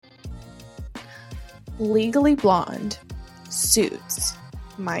Legally Blonde, Suits,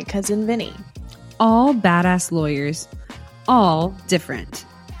 My Cousin Vinny. All badass lawyers, all different.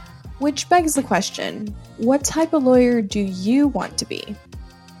 Which begs the question, what type of lawyer do you want to be?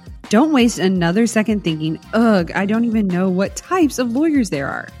 Don't waste another second thinking, ugh, I don't even know what types of lawyers there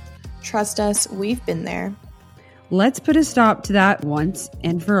are. Trust us, we've been there. Let's put a stop to that once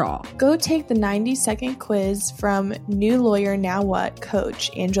and for all. Go take the 90-second quiz from New Lawyer Now What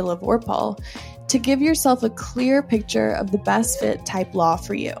coach Angela Vorpal to give yourself a clear picture of the best fit type law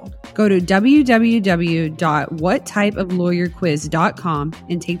for you. Go to www.whattypeoflawyerquiz.com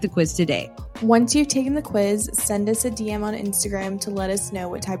and take the quiz today. Once you've taken the quiz, send us a DM on Instagram to let us know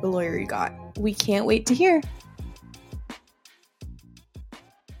what type of lawyer you got. We can't wait to hear.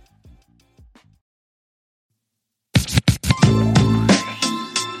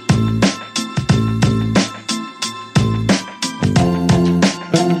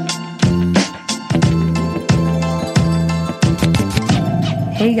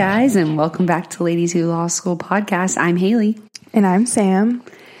 Hey guys, and welcome back to Ladies Who Law School podcast. I'm Haley. And I'm Sam.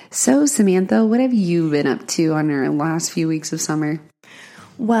 So Samantha, what have you been up to on your last few weeks of summer?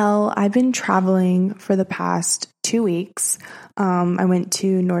 Well, I've been traveling for the past 2 weeks. I went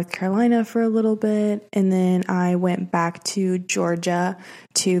to North Carolina for a little bit, and then I went back to Georgia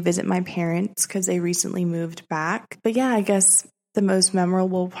to visit my parents because they recently moved back. But yeah, I guess the most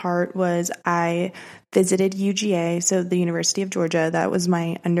memorable part was I visited UGA, so the University of Georgia. That was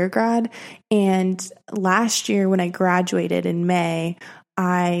my undergrad. And last year when I graduated in May,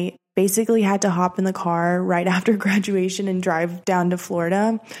 I basically had to hop in the car right after graduation and drive down to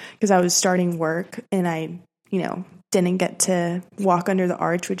Florida because I was starting work and I, didn't get to walk under the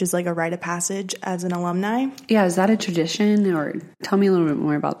arch, which is like a rite of passage as an alumni. Yeah, is that a tradition? Or tell me a little bit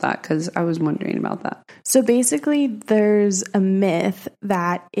more about that because I was wondering about that. So basically, there's a myth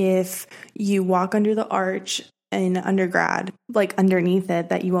that if you walk under the arch in undergrad, like underneath it,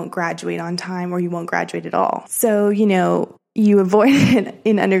 that you won't graduate on time or you won't graduate at all. So, you avoid it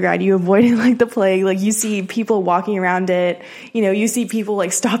in undergrad. You avoid it like the plague. Like you see people walking around it. You see people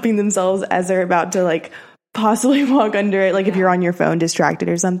like stopping themselves as they're about to like possibly walk under it. Like if you're on your phone distracted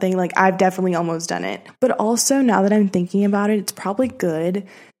or something. Like I've definitely almost done it. But also now that I'm thinking about it, it's probably good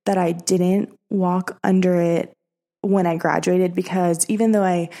that I didn't walk under it when I graduated because even though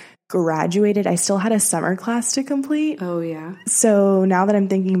I graduated, I still had a summer class to complete. Oh yeah. So now that I'm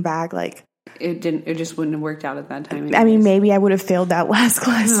thinking back, like it just wouldn't have worked out at that time anyways. I mean, maybe I would have failed that last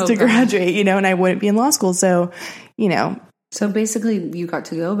class to graduate, and I wouldn't be in law school. So, So basically you got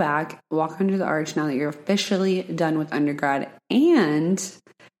to go back, walk under the arch now that you're officially done with undergrad and,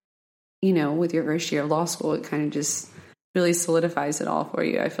 with your first year of law school, it kind of just really solidifies it all for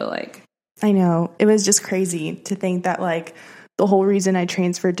you, I feel like. I know. It was just crazy to think that like the whole reason I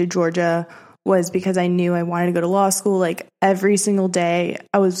transferred to Georgia was because I knew I wanted to go to law school. Like every single day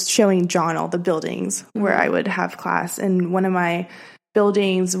I was showing John all the buildings where I would have class. And one of my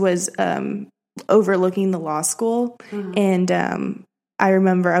buildings was overlooking the law school. And I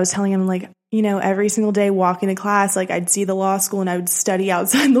remember I was telling him like, every single day walking to class, like I'd see the law school and I would study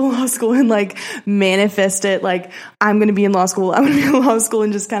outside the law school and like manifest it. Like I'm going to be in law school. I'm going to be in law school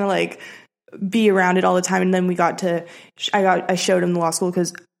and just kind of like be around it all the time. And then I showed him the law school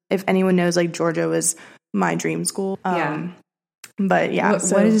because if anyone knows, like Georgia was my dream school. But yeah.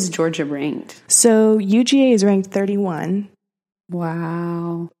 What is Georgia ranked? So UGA is ranked 31.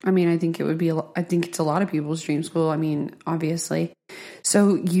 Wow. I mean, I think it's a lot of people's dream school. I mean, obviously.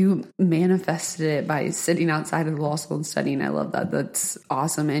 So you manifested it by sitting outside of the law school and studying. I love that. That's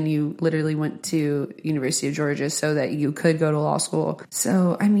awesome. And you literally went to University of Georgia so that you could go to law school.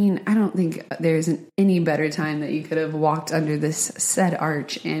 So, I mean, I don't think there's any better time that you could have walked under this said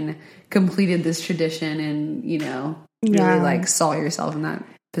arch and completed this tradition and, really like saw yourself in that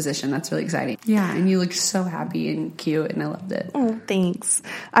position. That's really exciting. Yeah, and you looked so happy and cute, and I loved it. Oh, thanks.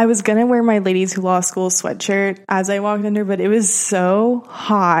 I was gonna wear my Ladies Who Law School sweatshirt as I walked under, but it was so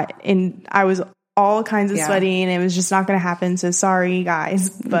hot, and I was all kinds of sweaty, and it was just not gonna happen. So sorry, guys.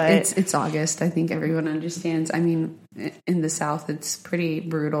 But it's August. I think everyone understands. I mean, in the South, it's pretty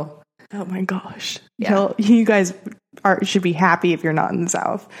brutal. Oh my gosh. Yeah. You guys should be happy if you're not in the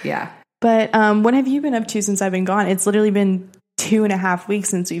South. Yeah. But what have you been up to since I've been gone? It's literally been 2.5 weeks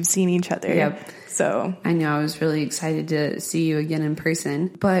since we've seen each other. Yep. So I know I was really excited to see you again in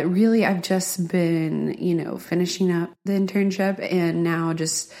person, but really I've just been, finishing up the internship and now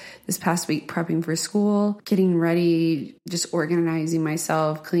just this past week prepping for school, getting ready, just organizing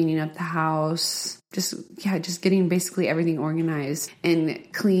myself, cleaning up the house, just getting basically everything organized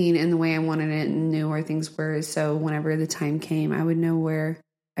and clean in the way I wanted it and knew where things were. So whenever the time came, I would know where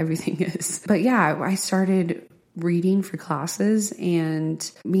everything is. But yeah, I started reading for classes,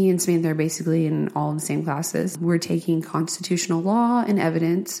 and me and Samantha are basically in all the same classes. We're taking constitutional law and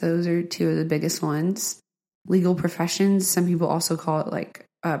evidence. Those are two of the biggest ones. Legal professions. Some people also call it like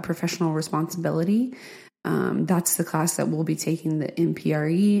professional responsibility. That's the class that we'll be taking the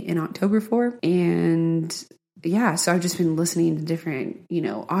MPRE in October for. And yeah, so I've just been listening to different,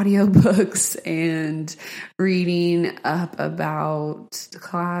 audiobooks and reading up about the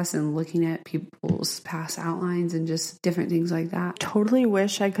class and looking at people's past outlines and just different things like that. Totally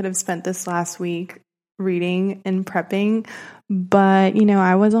wish I could have spent this last week reading and prepping, but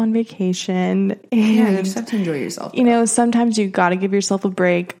I was on vacation, and you just have to enjoy yourself. Sometimes you got to give yourself a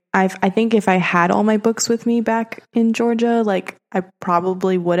break. I think if I had all my books with me back in Georgia, like I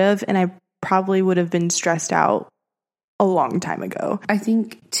probably would have, and I probably would have been stressed out a long time ago. I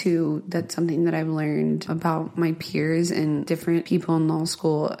think too, that's something that I've learned about my peers and different people in law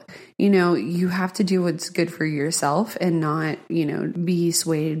school. You have to do what's good for yourself and not, be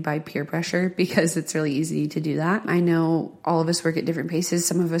swayed by peer pressure, because it's really easy to do that. I know all of us work at different paces.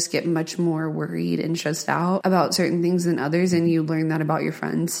 Some of us get much more worried and stressed out about certain things than others. And you learn that about your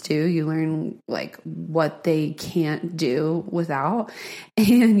friends too. You learn like what they can't do without,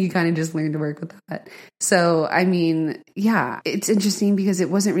 and you kind of just learn to work with that. So, yeah, it's interesting because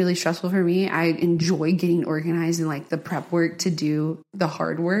it wasn't really stressful for me. I enjoy getting organized and like the prep work to do the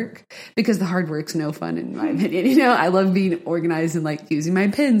hard work, because the hard work's no fun in my opinion. I love being organized and like using my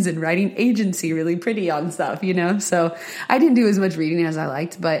pens and writing agency really pretty on stuff, so I didn't do as much reading as I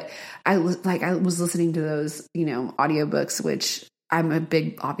liked, but I was listening to those, audiobooks, which I'm a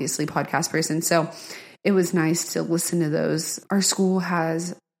big, obviously, podcast person. So it was nice to listen to those. Our school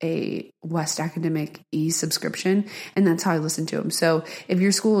has a West Academic e-subscription, and that's how I listen to them. So if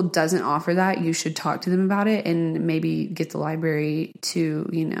your school doesn't offer that, you should talk to them about it and maybe get the library to,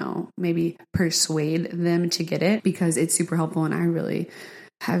 maybe persuade them to get it, because it's super helpful. And I really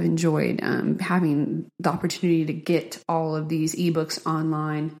have enjoyed having the opportunity to get all of these ebooks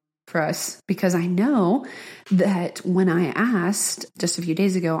online for us, because I know that when I asked just a few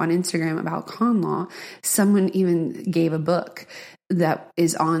days ago on Instagram about con law, someone even gave a book that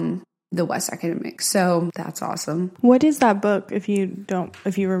is on the West Academic. So that's awesome. What is that book, if you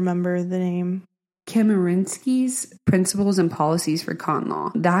remember the name? Chemerinsky's Principles and Policies for Con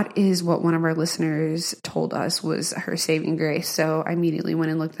Law. That is what one of our listeners told us was her saving grace. So I immediately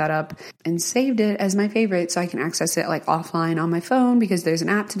went and looked that up and saved it as my favorite, so I can access it like offline on my phone, because there's an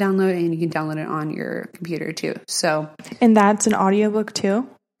app to download and you can download it on your computer too. And that's an audiobook too?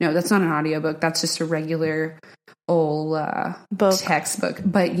 No, that's not an audiobook. That's just a regular old book, textbook.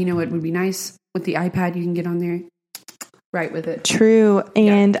 But it would be nice with the iPad, you can get on there, write with it. True.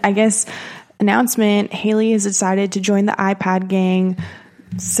 And I guess announcement, Haley has decided to join the iPad gang.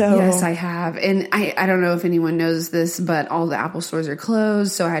 So yes, I have. And I don't know if anyone knows this, but all the Apple stores are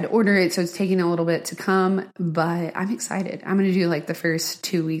closed. So I had to order it. So it's taking a little bit to come, but I'm excited. I'm going to do like the first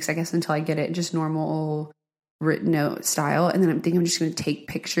 2 weeks, I guess, until I get it, just normal written note style. And then I'm thinking I'm just going to take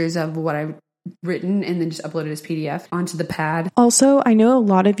pictures of what I've written and then just upload it as PDF onto the pad. Also, I know a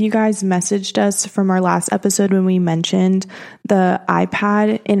lot of you guys messaged us from our last episode when we mentioned the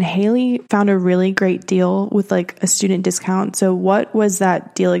iPad, and Haley found a really great deal with like a student discount. So what was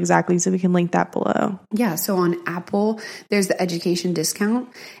that deal exactly, so we can link that below? Yeah, so on Apple, there's the education discount,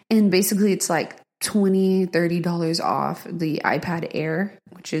 and basically it's like $20-$30 off the iPad Air,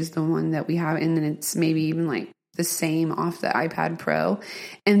 which is the one that we have, and then it's maybe even like the same off the iPad Pro,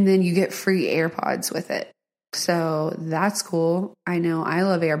 and then you get free AirPods with it. So that's cool. I know I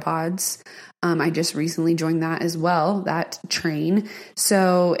love AirPods. I just recently joined that as well, that train.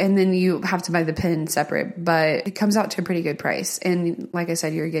 So, and then you have to buy the pen separate, but it comes out to a pretty good price. And like I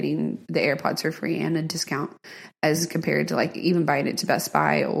said, you're getting the AirPods for free and a discount as compared to like even buying it to Best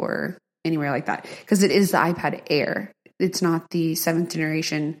Buy or anywhere like that, because it is the iPad Air. It's not the 7th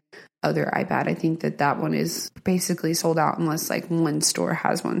generation other iPad. I think that one is basically sold out unless like one store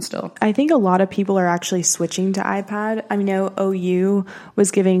has one still. I think a lot of people are actually switching to iPad. I know OU was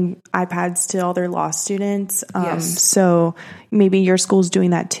giving iPads to all their law students. Yes. So maybe your school's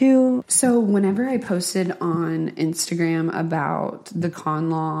doing that too. So whenever I posted on Instagram about the con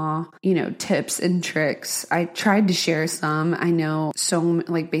law, tips and tricks, I tried to share some. I know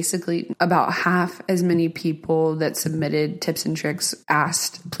basically about half as many people that submitted tips and tricks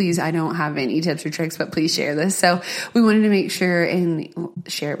asked, please, I don't have any tips or tricks, but please share this. So we wanted to make sure and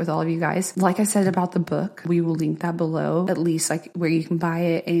share it with all of you guys. Like I said about the book, we will link that below, at least like where you can buy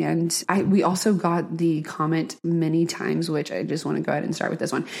it. And we also got the comment many times, which I just want to go ahead and start with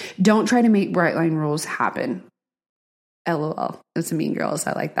this one. Don't try to make bright line rules happen. LOL. It's a Mean Girls.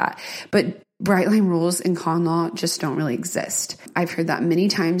 I like that. But bright line rules in con law just don't really exist. I've heard that many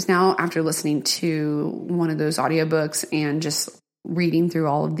times now after listening to one of those audiobooks and just reading through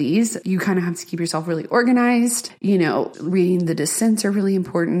all of these. You kind of have to keep yourself really organized. You know, reading the dissents are really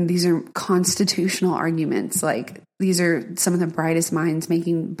important. These are constitutional arguments. Like, these are some of the brightest minds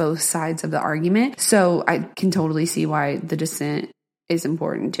making both sides of the argument. So I can totally see why the dissent is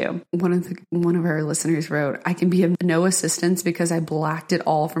important too. One of our listeners wrote, I can be of no assistance because I blacked it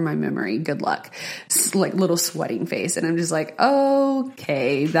all from my memory. Good luck. Like, little sweating face. And I'm just like,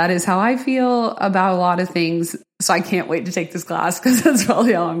 okay, that is how I feel about a lot of things. So I can't wait to take this class because that's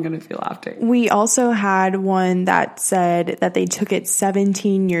probably how I'm going to feel after. We also had one that said that they took it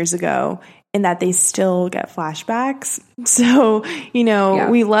 17 years ago and that they still get flashbacks. So, you know,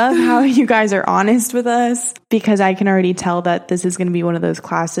 We love how you guys are honest with us, because I can already tell that this is going to be one of those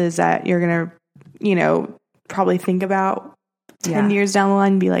classes that you're going to, you know, probably think about 10 years down the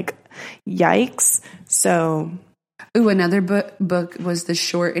line and be like, yikes. So... Ooh, another book was The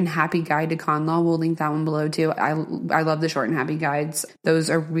Short and Happy Guide to Con Law. We'll link that one below too. I love the Short and Happy Guides. Those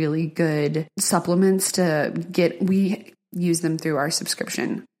are really good supplements to get. We use them through our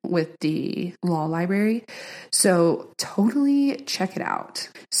subscription with the law library. So totally check it out.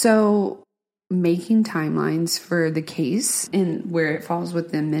 So making timelines for the case and where it falls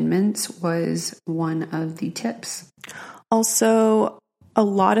with the amendments was one of the tips. Also, a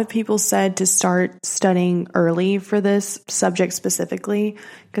lot of people said to start studying early for this subject specifically,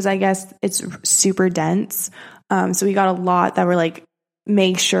 because I guess it's super dense. So we got a lot that were like,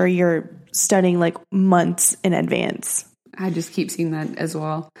 make sure you're studying like months in advance. I just keep seeing that as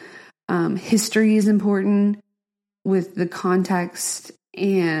well. History is important with the context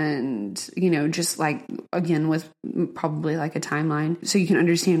and, you know, just like, again, with probably like a timeline. So you can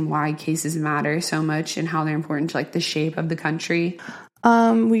understand why cases matter so much and how they're important to like the shape of the country.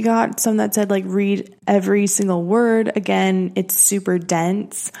 We got some that said like read every single word. Again, it's super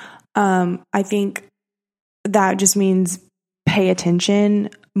dense. I think that just means pay attention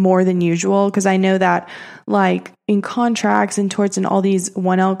more than usual, because I know that like in contracts and torts and all these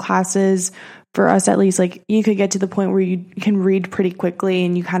 1L classes, for us at least, like you could get to the point where you can read pretty quickly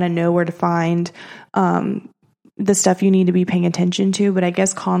and you kind of know where to find the stuff you need to be paying attention to. But I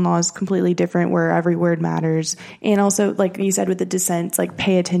guess con law is completely different, where every word matters. And also, like you said with the dissents, like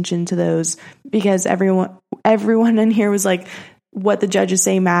pay attention to those, because everyone in here was like, what the judges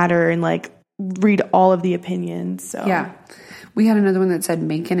say matter, and like read all of the opinions. So yeah. We had another one that said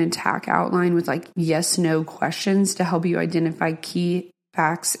make an attack outline with like yes, no questions to help you identify key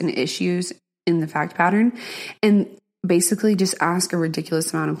facts and issues in the fact pattern. And basically just ask a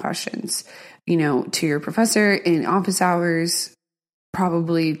ridiculous amount of questions, you know, to your professor in office hours,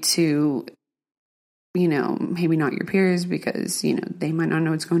 probably to, you know, maybe not your peers, because, you know, they might not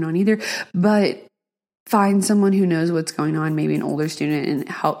know what's going on either, but find someone who knows what's going on, maybe an older student, and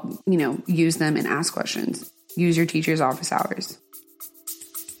help, you know, use them and ask questions. Use your teacher's office hours.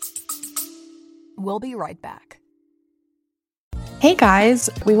 We'll be right back. Hey guys,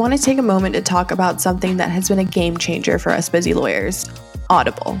 we want to take a moment to talk about something that has been a game changer for us busy lawyers,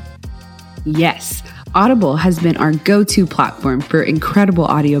 Audible. Yes, Audible has been our go-to platform for incredible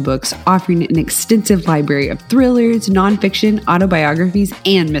audiobooks, offering an extensive library of thrillers, nonfiction, autobiographies,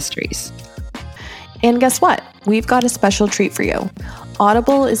 and mysteries. And guess what? We've got a special treat for you.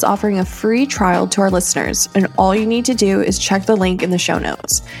 Audible is offering a free trial to our listeners, and all you need to do is check the link in the show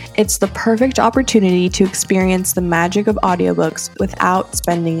notes. It's the perfect opportunity to experience the magic of audiobooks without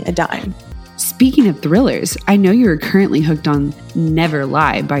spending a dime. Speaking of thrillers, I know you are currently hooked on Never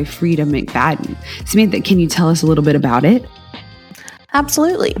Lie by Frida McFadden. Samantha, can you tell us a little bit about it?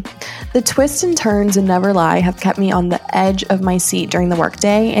 Absolutely. The twists and turns in Never Lie have kept me on the edge of my seat during the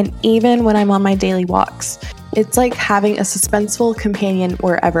workday, and even when I'm on my daily walks. It's like having a suspenseful companion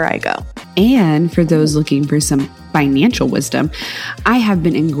wherever I go. And for those looking for some financial wisdom, I have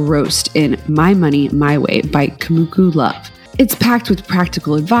been engrossed in My Money, My Way by Kumiko Love. It's packed with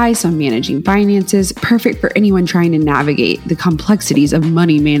practical advice on managing finances, perfect for anyone trying to navigate the complexities of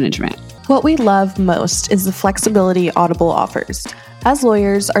money management. What we love most is the flexibility Audible offers. As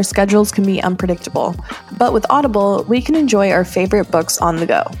lawyers, our schedules can be unpredictable, but with Audible, we can enjoy our favorite books on the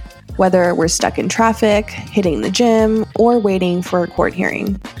go, whether we're stuck in traffic, hitting the gym, or waiting for a court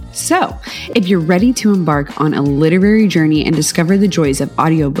hearing. So, if you're ready to embark on a literary journey and discover the joys of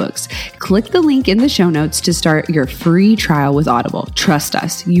audiobooks, click the link in the show notes to start your free trial with Audible. Trust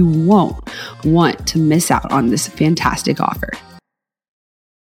us, you won't want to miss out on this fantastic offer.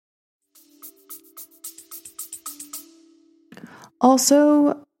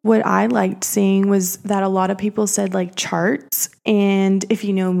 Also, What I liked seeing was that a lot of people said like charts. And if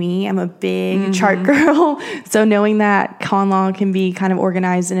you know me, I'm a big chart girl. So knowing that con law can be kind of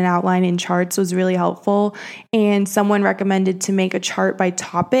organized in an outline in charts was really helpful. And someone recommended to make a chart by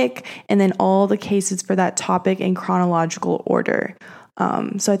topic and then all the cases for that topic in chronological order.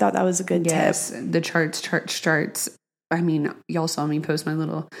 So I thought that was a good tip. The charts. I mean, y'all saw me post my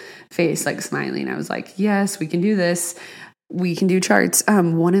little face like smiling. I was like, yes, we can do this. We can do charts.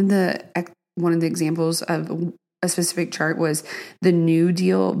 One of the examples of a specific chart was the New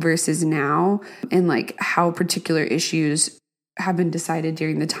Deal versus now, and like how particular issues have been decided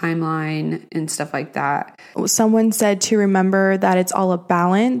during the timeline and stuff like that. Someone said to remember that it's all a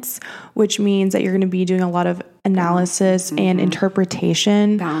balance, which means that you're going to be doing a lot of analysis and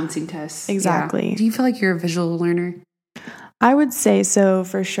interpretation. Balancing tests. Exactly. Yeah. Do you feel like you're a visual learner? I would say so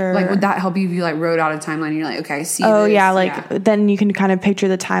for sure. Like, would that help you if you like wrote out a timeline and you're like, okay, I see Oh this? yeah, then you can kind of picture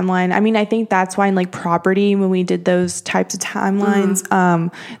the timeline. I mean, I think that's why in like property, when we did those types of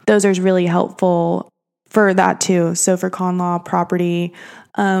timelines, those are really helpful for that too. So for con law, property,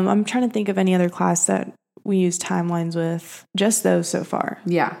 I'm trying to think of any other class that we use timelines with. Just those so far.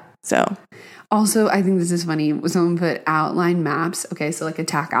 Yeah. So also, I think this is funny. Someone put outline maps. Okay, so like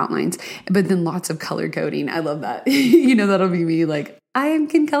attack outlines, but then lots of color coding. I love that. That'll be me. Like, I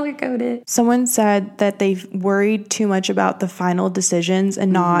can color code it. Someone said that they've worried too much about the final decisions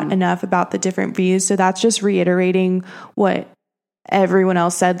and not enough about the different views. So that's just reiterating what everyone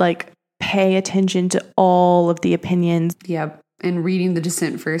else said, like pay attention to all of the opinions. Yep. And reading the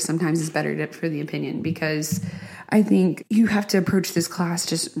dissent first sometimes is better for the opinion, because I think you have to approach this class,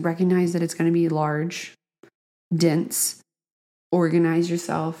 just recognize that it's going to be large, dense, organize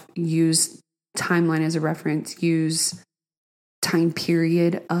yourself, use timeline as a reference, use time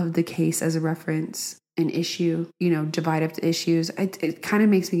period of the case as a reference, an issue, divide up the issues. It kind of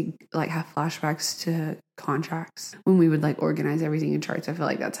makes me like have flashbacks to contracts when we would like organize everything in charts. I feel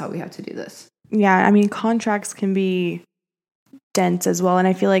like that's how we have to do this. Yeah. I mean, contracts can be dense as well. And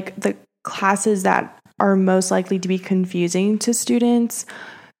I feel like the classes that are most likely to be confusing to students,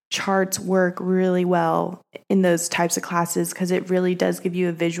 charts work really well in those types of classes because it really does give you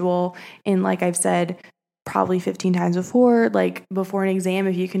a visual. And like I've said probably 15 times before, like before an exam,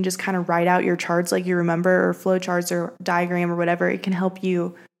 if you can just kind of write out your charts like you remember, or flow charts or diagram or whatever, it can help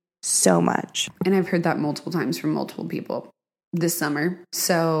you so much. And I've heard that multiple times from multiple people this summer.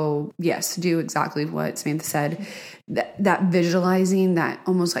 So yes, do exactly what Samantha said. That visualizing, that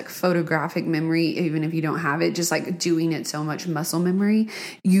almost like photographic memory, even if you don't have it, just like doing it so much muscle memory,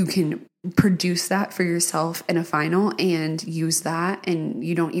 you can produce that for yourself in a final and use that. And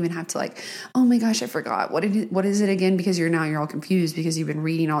you don't even have to like, oh my gosh, I forgot. What is it again? Because you're all confused because you've been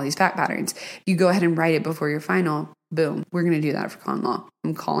reading all these fact patterns. You go ahead and write it before your final. Boom. We're going to do that for con law.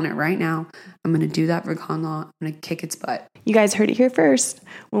 I'm calling it right now. I'm going to do that for con law. I'm going to kick its butt. You guys heard it here first.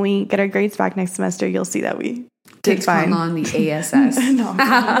 When we get our grades back next semester, you'll see that we did fine. Con law on the ASS. Knock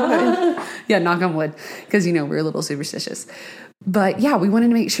on wood. Yeah, knock on wood. Because, we're a little superstitious. But yeah, we wanted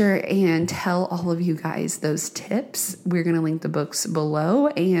to make sure and tell all of you guys those tips. We're going to link the books below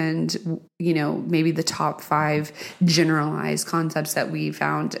and, maybe the top 5 generalized concepts that we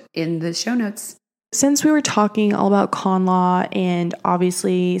found in the show notes. Since we were talking all about con law and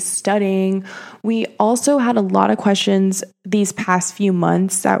obviously studying, we also had a lot of questions these past few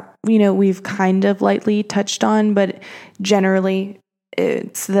months that, we've kind of lightly touched on, but generally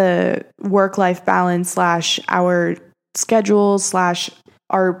it's the work-life balance / our schedules /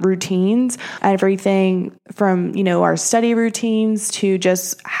 our routines, everything from, our study routines to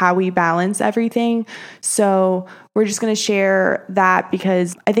just how we balance everything. So we're just going to share that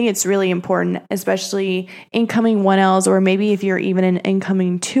because I think it's really important, especially incoming 1Ls, or maybe if you're even an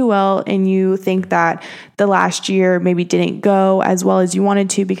incoming 2L and you think that the last year maybe didn't go as well as you wanted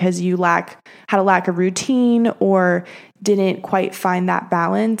to because you had a lack of routine or didn't quite find that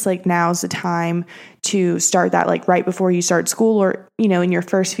balance. Like, now's the time to start that, like right before you start school, or, in your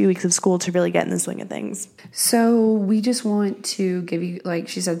first few weeks of school, to really get in the swing of things. So we just want to give you, like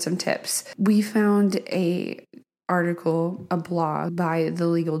she said, some tips. We found a blog by the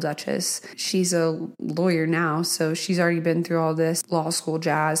Legal Duchess. She's a lawyer now, so she's already been through all this law school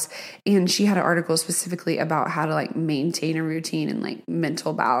jazz, and she had an article specifically about how to like maintain a routine and like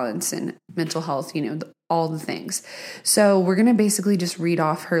mental balance and mental health, all the things. So we're going to basically just read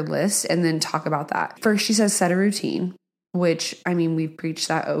off her list and then talk about that. First, she says set a routine, which, we've preached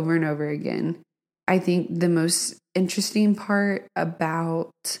that over and over again. I think the most interesting part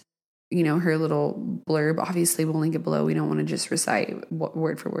about her little blurb. Obviously, we'll link it below. We don't want to just recite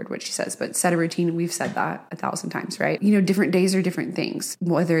word for word what she says, but set a routine. We've said that 1,000 times, right? Different days are different things,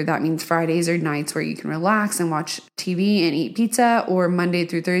 whether that means Fridays are nights where you can relax and watch TV and eat pizza, or Monday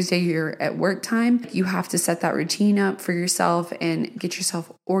through Thursday, you're at work time. You have to set that routine up for yourself and get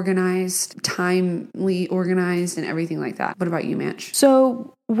yourself organized, timely organized, and everything like that. What about you, Manch?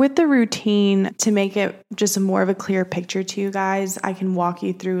 So with the routine, to make it just more of a clear picture to you guys, I can walk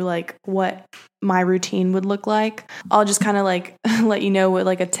you through like what my routine would look like. I'll just kind of like let you know what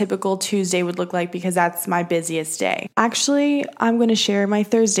like a typical Tuesday would look like, because that's my busiest day. Actually, I'm going to share my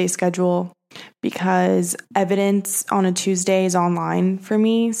Thursday schedule because evidence on a Tuesday is online for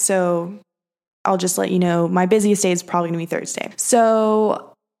me. So I'll just let you know my busiest day is probably going to be Thursday. So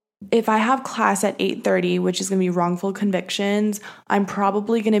if I have class at 8:30, which is going to be wrongful convictions, I'm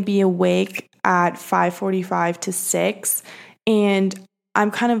probably going to be awake at 5:45 to 6. And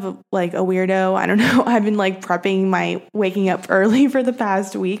I'm kind of like a weirdo. I don't know. I've been like prepping my waking up early for the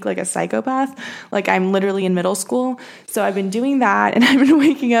past week, like a psychopath. Like I'm literally in middle school. So I've been doing that, and I've been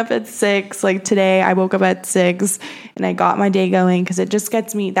waking up at 6. Like today I woke up at 6 and I got my day going, because it just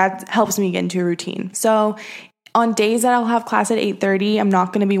that helps me get into a routine. So on days that I'll have class at 8:30, I'm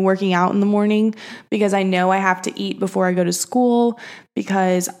not going to be working out in the morning, because I know I have to eat before I go to school,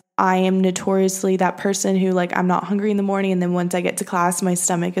 because I am notoriously that person who like I'm not hungry in the morning, and then once I get to class, my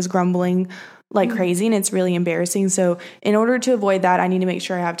stomach is grumbling like crazy, and it's really embarrassing. So in order to avoid that, I need to make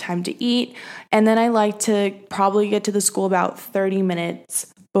sure I have time to eat. And then I like to probably get to the school about 30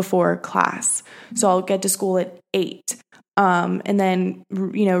 minutes before class. So I'll get to school at 8. And then,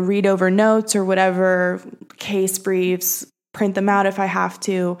 read over notes or whatever, case briefs, print them out if I have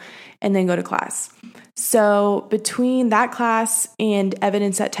to, and then go to class. So between that class and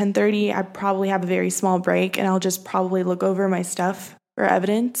evidence at 10:30, I probably have a very small break, and I'll just probably look over my stuff for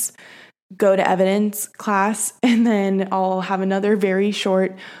evidence, go to evidence class, and then I'll have another very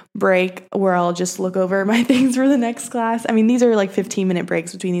short break where I'll just look over my things for the next class. I mean, these are like 15-minute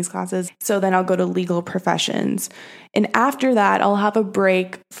breaks between these classes. So then I'll go to legal professions. And after that, I'll have a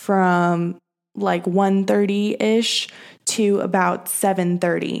break from like 1:30-ish to about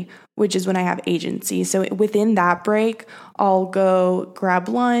 7:30, which is when I have agency. So within that break, I'll go grab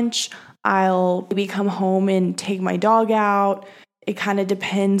lunch. I'll maybe come home and take my dog out. It kind of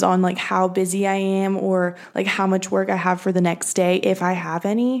depends on like how busy I am, or like how much work I have for the next day, if I have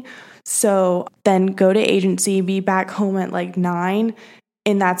any. So then go to agency, be back home at like 9,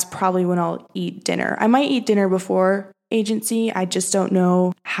 and that's probably when I'll eat dinner. I might eat dinner before agency. I just don't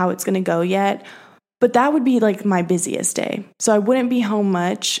know how it's going to go yet. But that would be like my busiest day. So I wouldn't be home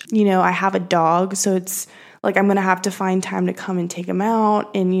much. I have a dog, so it's like I'm going to have to find time to come and take him out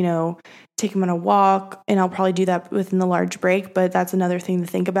and, take him on a walk. And I'll probably do that within the large break. But that's another thing to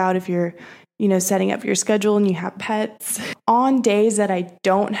think about if you're, setting up your schedule and you have pets. On days that I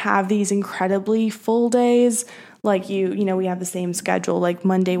don't have these incredibly full days, like we have the same schedule, like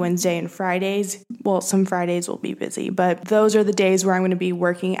Monday, Wednesday, and Fridays. Well, some Fridays will be busy, but those are the days where I'm going to be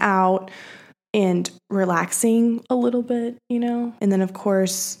working out and relaxing a little bit, And then, of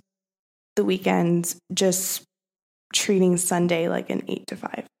course, the weekends, just treating Sunday like an 8 to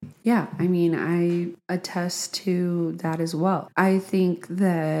 5. Yeah, I mean, I attest to that as well. I think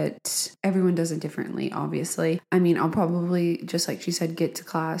that everyone does it differently, obviously. I mean, I'll probably, just like she said, get to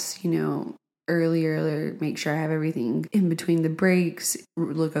class, earlier, make sure I have everything in between the breaks,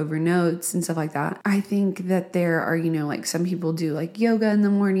 look over notes and stuff like that. I think that there are, like some people do like yoga in the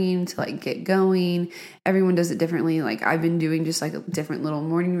morning to like get going. Everyone does it differently. Like I've been doing just like different little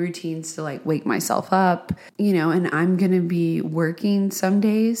morning routines to like wake myself up, and I'm going to be working some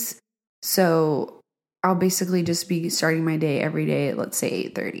days. So I'll basically just be starting my day every day at, let's say,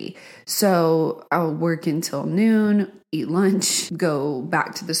 8:30. So I'll work until noon, eat lunch, go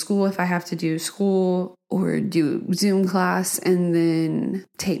back to the school if I have to do school or do Zoom class, and then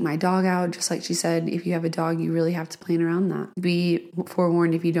take my dog out. Just like she said, if you have a dog, you really have to plan around that. Be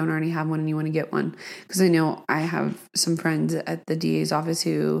forewarned if you don't already have one and you want to get one. Because I know I have some friends at the DA's office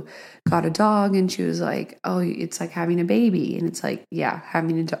who got a dog, and she was like, oh, it's like having a baby. And it's like, yeah,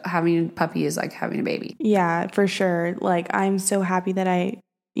 having a puppy is like having a baby. Yeah, for sure. Like I'm so happy that I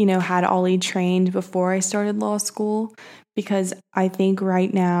had Ollie trained before I started law school, because I think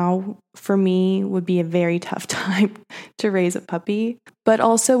right now for me would be a very tough time to raise a puppy. But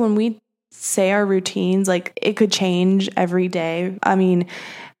also when we say our routines, like it could change every day. I mean,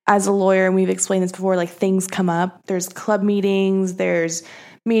 as a lawyer, and we've explained this before, like things come up. There's club meetings, there's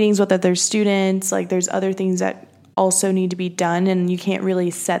meetings with other students, like there's other things that also need to be done, and you can't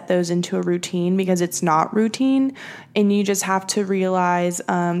really set those into a routine because it's not routine, and you just have to realize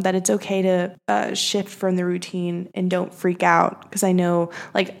that it's okay to shift from the routine and don't freak out, because I know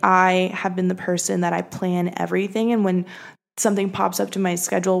like I have been the person that I plan everything, and when something pops up to my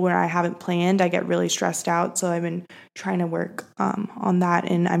schedule where I haven't planned, I get really stressed out. So I've been trying to work on that,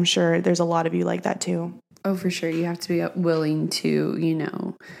 and I'm sure there's a lot of you like that too. Oh, for sure. You have to be willing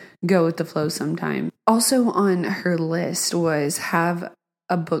to, go with the flow sometime. Also on her list was have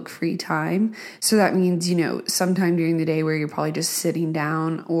a book-free time. So that means, sometime during the day where you're probably just sitting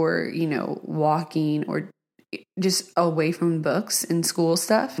down or, walking or just away from books and school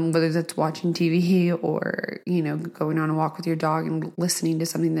stuff, whether that's watching TV or, going on a walk with your dog and listening to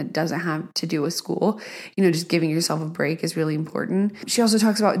something that doesn't have to do with school, just giving yourself a break is really important. She also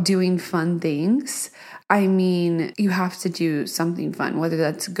talks about doing fun things. I mean, you have to do something fun, whether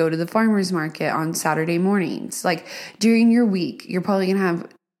that's go to the farmer's market on Saturday mornings. Like during your week, you're probably going to have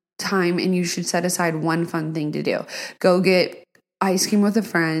time and you should set aside one fun thing to do. Go get ice cream with a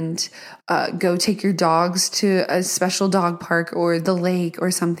friend, go take your dogs to a special dog park or the lake or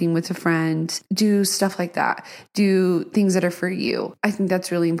something with a friend. Do stuff like that. Do things that are for you. I think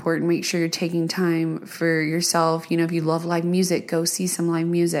that's really important. Make sure you're taking time for yourself. If you love live music, go see some live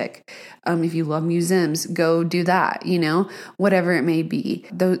music. If you love museums, go do that, whatever it may be.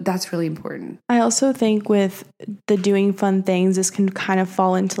 That's really important. I also think with the doing fun things, this can kind of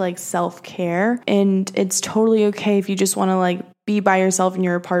fall into like self-care, and it's totally okay if you just want to like be by yourself in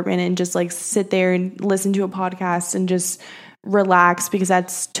your apartment and just like sit there and listen to a podcast and just relax, because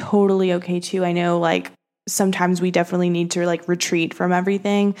that's totally okay too. I know like sometimes we definitely need to like retreat from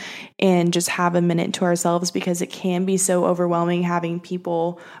everything and just have a minute to ourselves, because it can be so overwhelming having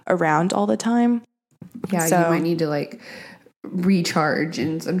people around all the time. Yeah, so you might need to like recharge,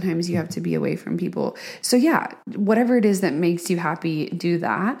 and sometimes you have to be away from people. So yeah, whatever it is that makes you happy, do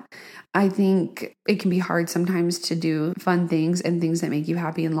that. I think it can be hard sometimes to do fun things and things that make you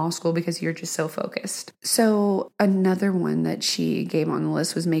happy in law school because you're just so focused. So another one that she gave on the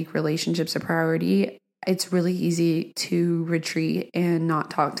list was make relationships a priority. It's really easy to retreat and not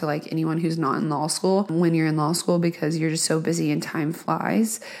talk to like anyone who's not in law school when you're in law school, because you're just so busy and time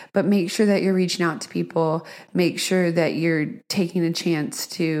flies. But make sure that you're reaching out to people. Make sure that you're taking a chance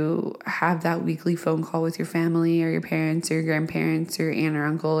to have that weekly phone call with your family or your parents or your grandparents or your aunt or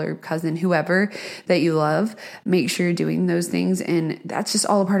uncle or cousin, whoever that you love. Make sure you're doing those things. And that's just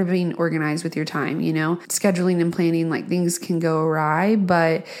all a part of being organized with your time, scheduling and planning, like things can go awry.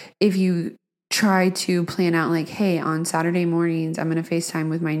 But if you try to plan out like, hey, on Saturday mornings, I'm going to FaceTime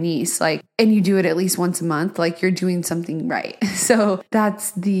with my niece, and you do it at least once a month, you're doing something right. So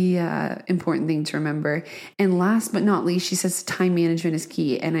that's the important thing to remember. And last but not least, she says time management is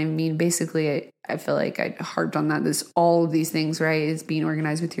key. And I mean, basically, I feel like I harped on that. All of these things, right, is being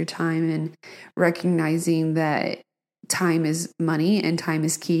organized with your time and recognizing that time is money and time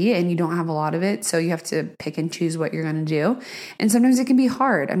is key, and you don't have a lot of it. So you have to pick and choose what you're going to do. And sometimes it can be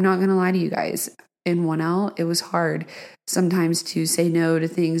hard. I'm not going to lie to you guys. In 1L, it was hard sometimes to say no to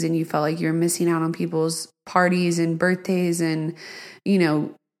things, and you felt like you're missing out on people's parties and birthdays and,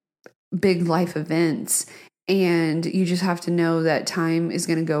 big life events. And you just have to know that time is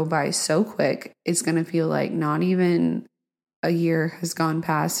going to go by so quick. It's going to feel like not even a year has gone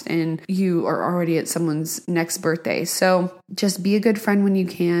past and you are already at someone's next birthday. So just be a good friend when you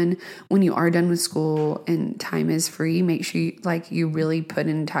can, when you are done with school and time is free. Make sure you really put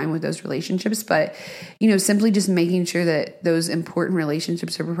in time with those relationships. But, simply just making sure that those important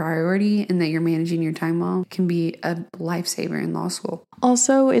relationships are a priority and that you're managing your time well can be a lifesaver in law school.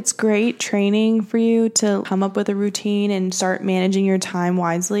 Also, it's great training for you to come up with a routine and start managing your time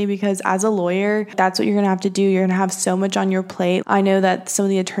wisely, because as a lawyer, that's what you're going to have to do. You're going to have so much on your plate. I know that some of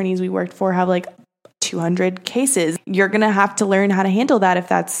the attorneys we worked for have 200 cases. You're going to have to learn how to handle that if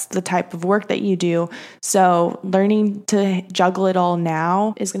that's the type of work that you do. So learning to juggle it all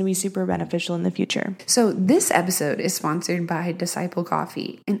now is going to be super beneficial in the future. So this episode is sponsored by Disciple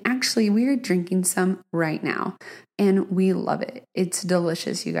Coffee. And actually, we're drinking some right now. And we love it. It's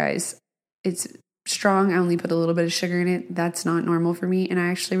delicious, you guys. It's strong. I only put a little bit of sugar in it. That's not normal for me, and I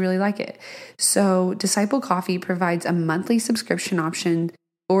actually really like it. So Disciple Coffee provides a monthly subscription option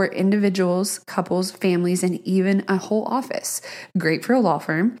for individuals, couples, families, and even a whole office. Great for a law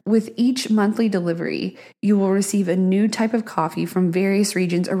firm. With each monthly delivery, you will receive a new type of coffee from various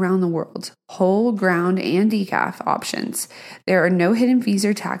regions around the world. Whole, ground, and decaf options. There are no hidden fees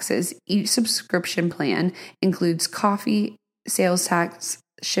or taxes. Each subscription plan includes coffee, sales tax,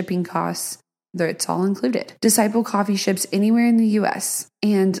 shipping costs, It's all included. Disciple Coffee ships anywhere in the US.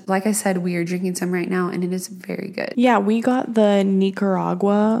 And like I said, we are drinking some right now and it is very good. Yeah, we got the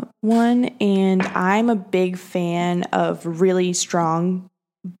Nicaragua one, and I'm a big fan of really strong,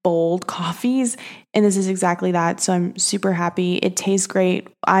 bold coffees, and this is exactly that. So I'm super happy. It tastes great.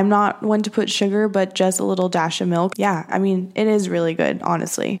 I'm not one to put sugar, but just a little dash of milk. Yeah, I mean, it is really good,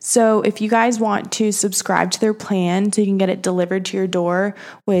 honestly. So if you guys want to subscribe to their plan so you can get it delivered to your door,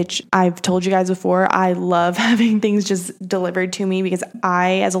 which I've told you guys before, I love having things just delivered to me because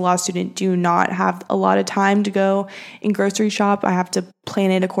I, as a law student, do not have a lot of time to go and grocery shop. I have to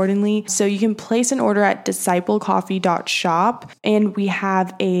plan it accordingly. So you can place an order at disciplecoffee.shop, and we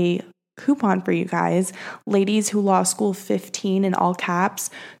have a coupon for you guys, Ladies Who Law School 15 in all caps.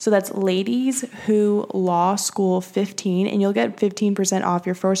 So that's Ladies Who Law School 15, and you'll get 15% off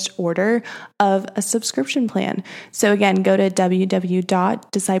your first order of a subscription plan. So again, go to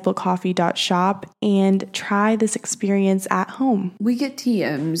www.disciplecoffee.shop and try this experience at home. We get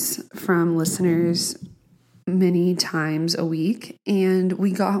DMs from listeners many times a week, and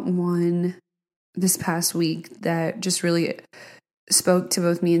we got one this past week that just really spoke to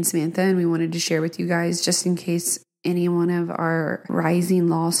both me and Samantha, and we wanted to share with you guys just in case any one of our rising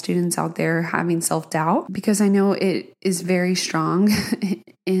law students out there having self-doubt, because I know it is very strong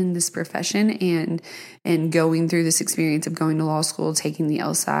in this profession and going through this experience of going to law school, taking the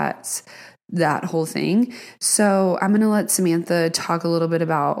LSATs, that whole thing. So I'm going to let Samantha talk a little bit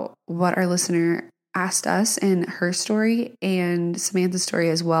about what our listener asked us and her story and Samantha's story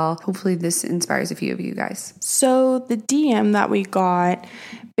as well. Hopefully this inspires a few of you guys. So the DM that we got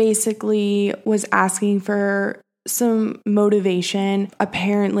basically was asking for some motivation.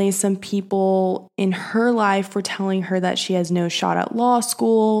 Apparently some people in her life were telling her that she has no shot at law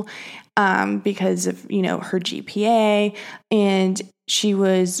school because of, her GPA, and she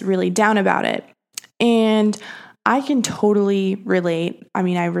was really down about it. And I can totally relate. I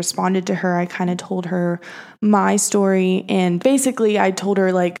mean, I responded to her. I kind of told her my story. And basically, I told her,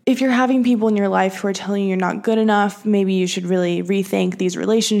 if you're having people in your life who are telling you you're not good enough, maybe you should really rethink these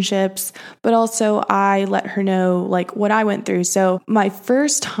relationships. But also, I let her know, what I went through. So my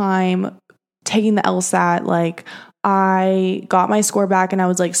first time taking the LSAT, I got my score back and I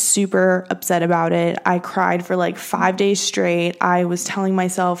was super upset about it. I cried for 5 days straight. I was telling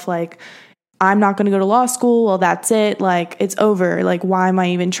myself, I'm not going to go to law school. Well, that's it. It's over. Why am I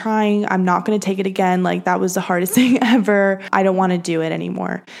even trying? I'm not going to take it again. That was the hardest thing ever. I don't want to do it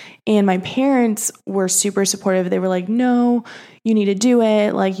anymore. And my parents were super supportive. They were like, no, you need to do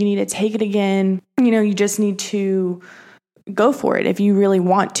it. You need to take it again. You just need to go for it if you really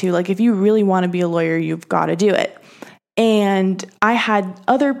want to. If you really want to be a lawyer, you've got to do it. And I had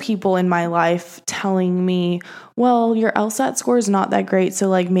other people in my life telling me, well, your LSAT score is not that great, so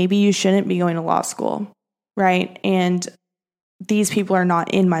maybe you shouldn't be going to law school, right? And these people are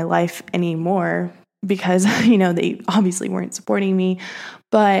not in my life anymore because, they obviously weren't supporting me.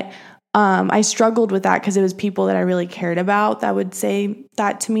 But I struggled with that because it was people that I really cared about that would say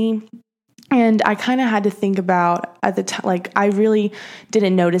that to me. And I kind of had to think about at the time, I really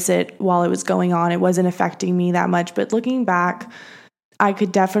didn't notice it while it was going on. It wasn't affecting me that much. But looking back, I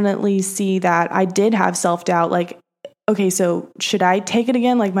could definitely see that I did have self-doubt. Okay, so should I take it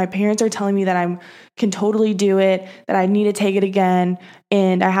again? My parents are telling me that I can totally do it, that I need to take it again.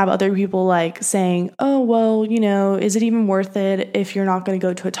 And I have other people saying, oh, well, is it even worth it if you're not going to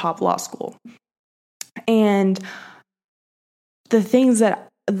go to a top law school? And the thing that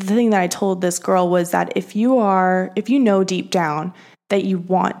I told this girl was that if you know deep down that you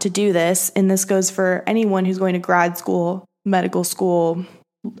want to do this, and this goes for anyone who's going to grad school, medical school,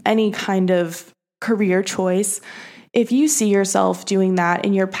 any kind of career choice, if you see yourself doing that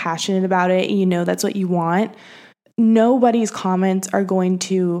and you're passionate about it and that's what you want, nobody's comments are going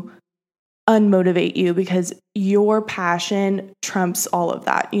to unmotivate you because your passion trumps all of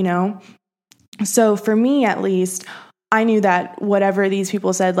that, So for me, at least, I knew that whatever these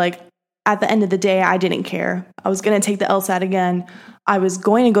people said, at the end of the day, I didn't care. I was going to take the LSAT again. I was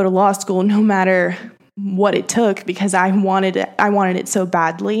going to go to law school no matter what it took because I wanted it so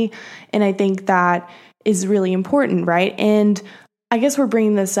badly. And I think that is really important, right? And I guess we're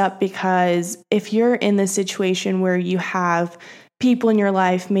bringing this up because if you're in this situation where you have people in your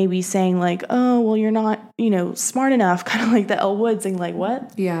life maybe saying oh, well, you're not, smart enough, kind of like the Elle Woods thing,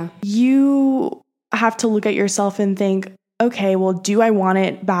 what? Yeah. You have to look at yourself and think, okay, well, do I want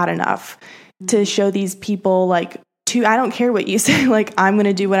it bad enough to show these people I don't care what you say, I'm going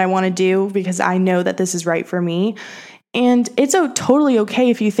to do what I want to do because I know that this is right for me. And it's totally okay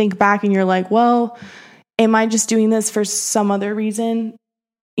if you think back and you're well, am I just doing this for some other reason?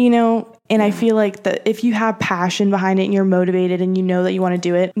 you know? And I feel like that if you have passion behind it and you're motivated and you know that you want to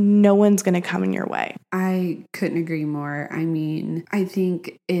do it, no one's going to come in your way. I couldn't agree more. I mean, I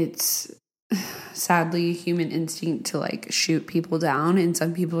think it's sadly human instinct to like shoot people down, and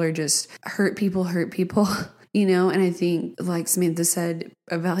some people are just hurt people, you know? And I think, like Samantha said,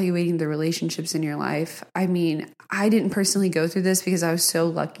 evaluating the relationships in your life. I mean, I didn't personally go through this because I was so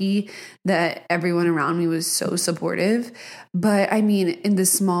lucky that everyone around me was so supportive. But I mean, in the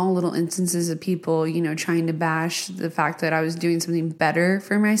small little instances of people, you know, trying to bash the fact that I was doing something better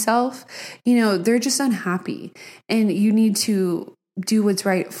for myself, you know, they're just unhappy. And you need to do what's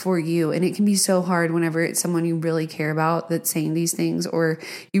right for you. And it can be so hard whenever it's someone you really care about that's saying these things, or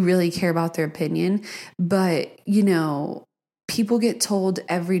you really care about their opinion. But, you know, people get told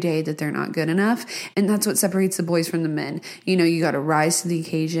every day that they're not good enough. And that's what separates the boys from the men. You know, you got to rise to the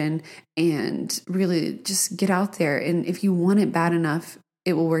occasion and really just get out there. And if you want it bad enough,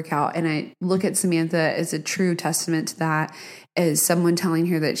 it will work out. And I look at Samantha as a true testament to that, as someone telling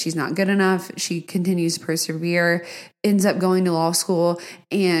her that she's not good enough. She continues to persevere, ends up going to law school,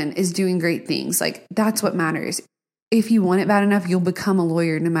 and is doing great things. Like, that's what matters. If you want it bad enough, you'll become a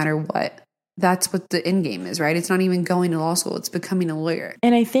lawyer no matter what. That's what the end game is, right? It's not even going to law school. It's becoming a lawyer.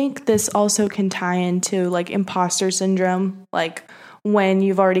 And I think this also can tie into like imposter syndrome, like when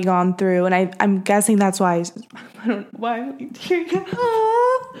you've already gone through. And I'm guessing that's why, I don't know why.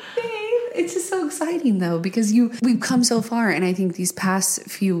 Oh, babe. It's just so exciting though, because we've come so far. And I think these past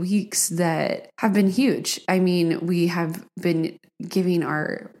few weeks that have been huge. I mean, we have been giving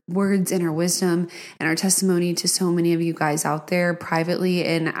our words and our wisdom and our testimony to so many of you guys out there privately.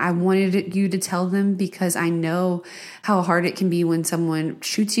 And I wanted you to tell them, because I know how hard it can be when someone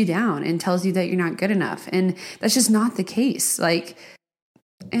shoots you down and tells you that you're not good enough. And that's just not the case. Like,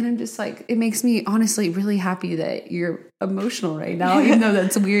 and I'm just like, it makes me honestly really happy that you're emotional right now, even though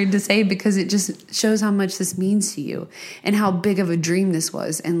that's weird to say, because it just shows how much this means to you and how big of a dream this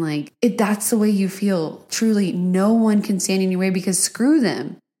was. And like, if that's the way you feel, truly, no one can stand in your way, because screw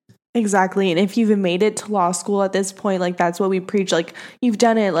them. Exactly. And if you've made it to law school at this point, like that's what we preach. Like, you've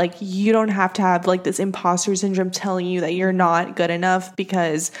done it. Like, you don't have to have like this imposter syndrome telling you that you're not good enough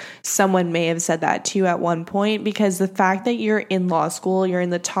because someone may have said that to you at one point. Because the fact that you're in law school, you're in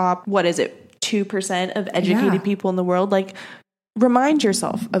the top, 2% of educated people in the world, like, remind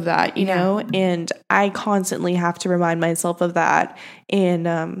yourself of that, you know? And I constantly have to remind myself of that. And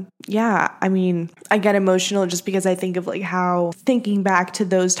I mean, I get emotional just because I think of like how thinking back to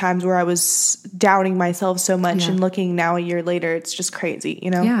those times where I was doubting myself so much and looking now a year later, it's just crazy, you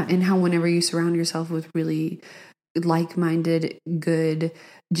know? Yeah. And how whenever you surround yourself with really like-minded, good,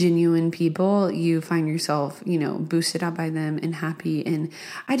 genuine people, you find yourself, you know, boosted up by them and happy. And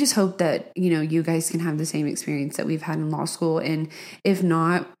I just hope that, you know, you guys can have the same experience that we've had in law school. And if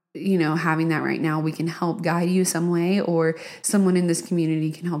not, you know, having that right now, we can help guide you some way, or someone in this community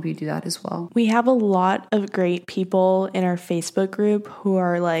can help you do that as well. We have a lot of great people in our Facebook group who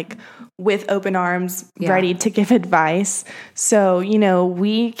are like with open arms, ready to give advice. So, you know,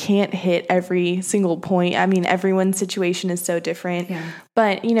 we can't hit every single point. I mean, everyone's situation is so different. Yeah.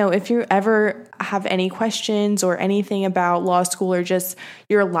 But, you know, if you ever have any questions or anything about law school or just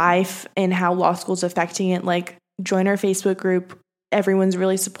your life and how law school is affecting it, like, join our Facebook group. Everyone's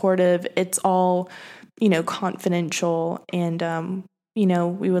really supportive. It's all, you know, confidential. And, you know,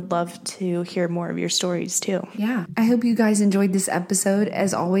 we would love to hear more of your stories too. Yeah. I hope you guys enjoyed this episode.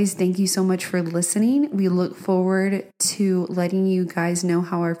 As always, thank you so much for listening. We look forward to letting you guys know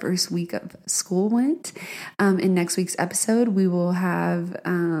how our first week of school went. In next week's episode, we will have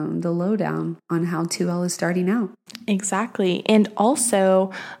the lowdown on how 2L is starting out. Exactly. And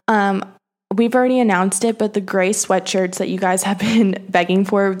also, we've already announced it, but the gray sweatshirts that you guys have been begging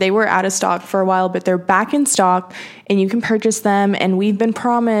for, they were out of stock for a while, but they're back in stock and you can purchase them. And we've been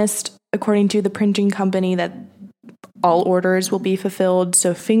promised, according to the printing company, that all orders will be fulfilled.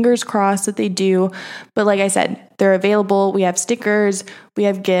 So fingers crossed that they do. But like I said, they're available. We have stickers, we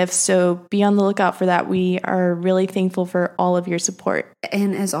have gifts. So be on the lookout for that. We are really thankful for all of your support.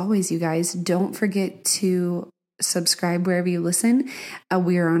 And as always, you guys, don't forget to subscribe wherever you listen.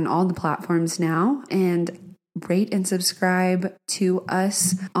 We are on all the platforms now, and rate and subscribe to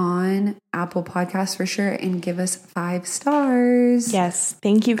us on Apple Podcasts for sure, and give us 5 stars. Yes.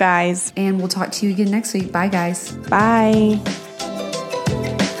 Thank you guys. And we'll talk to you again next week. Bye, guys. Bye.